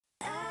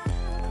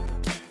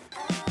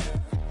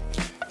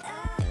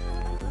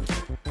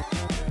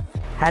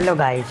Hello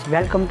guys,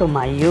 welcome to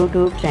my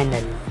YouTube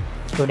channel.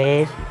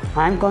 Today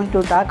I am going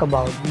to talk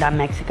about the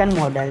Mexican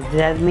model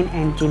Jazmin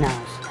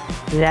Encinas.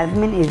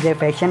 Jazmin is a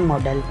fashion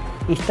model,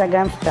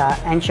 Instagram star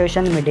and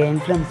social media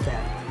influencer.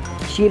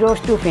 She rose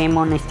to fame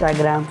on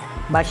Instagram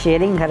by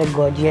sharing her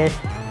gorgeous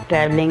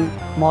traveling,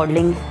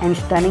 modeling and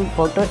stunning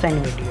photos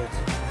and videos,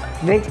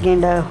 which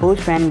gained a huge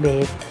fan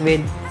base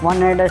with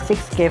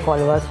 106k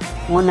followers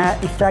on her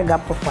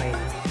Instagram profile.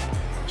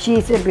 She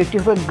is a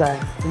beautiful girl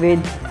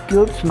with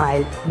cute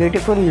smile,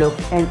 beautiful look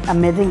and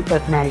amazing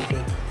personality.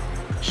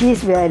 She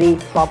is very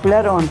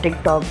popular on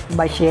TikTok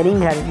by sharing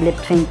her lip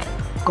sync,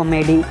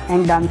 comedy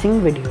and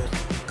dancing videos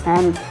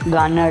and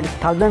garnered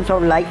thousands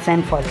of likes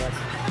and followers.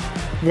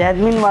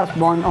 Jazmin was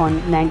born on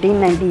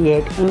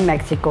 1998 in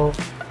Mexico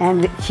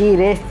and she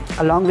raised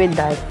along with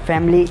her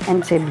family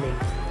and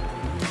siblings.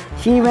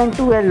 She went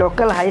to a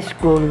local high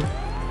school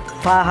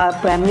for her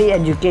primary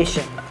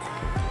education,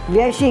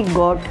 where she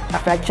got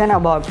affection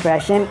about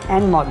fashion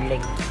and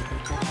modeling.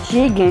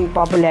 She gained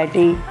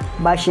popularity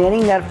by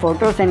sharing her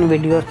photos and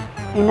videos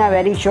in a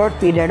very short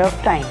period of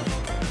time.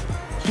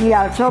 She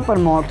also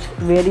promotes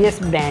various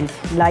brands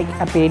like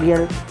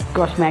apparel,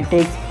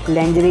 cosmetics,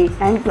 lingerie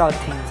and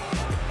clothing.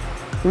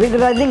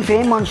 With rising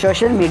fame on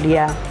social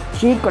media,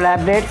 she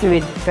collaborates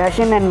with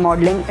fashion and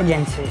modeling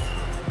agencies.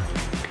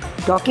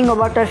 Talking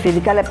about her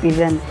physical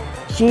appearance,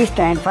 she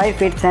stands 5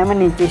 feet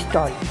 7 inches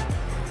tall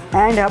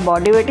and her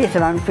body weight is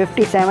around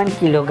 57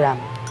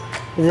 kg.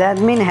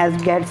 Jazmin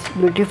has gets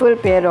beautiful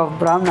pair of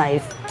brown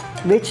eyes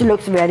which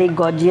looks very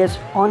gorgeous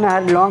on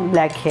her long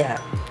black hair.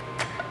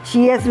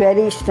 She has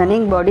very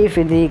stunning body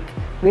physique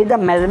with a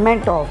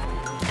measurement of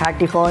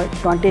 34,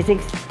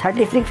 26,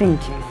 36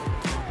 inches.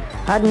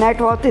 Her net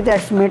worth is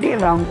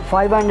estimated around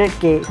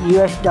 $500k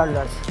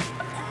US,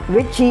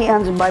 which she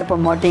earns by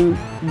promoting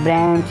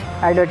brands,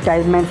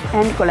 advertisements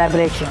and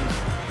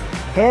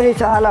collaborations. Here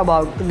is all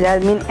about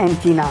Jazmin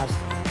Encinas.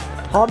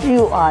 Hope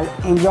you all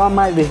enjoy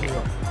my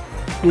video.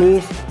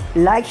 Please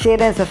like,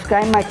 share and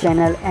subscribe my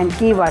channel and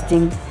keep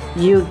watching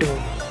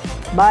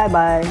YouTube. Bye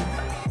bye.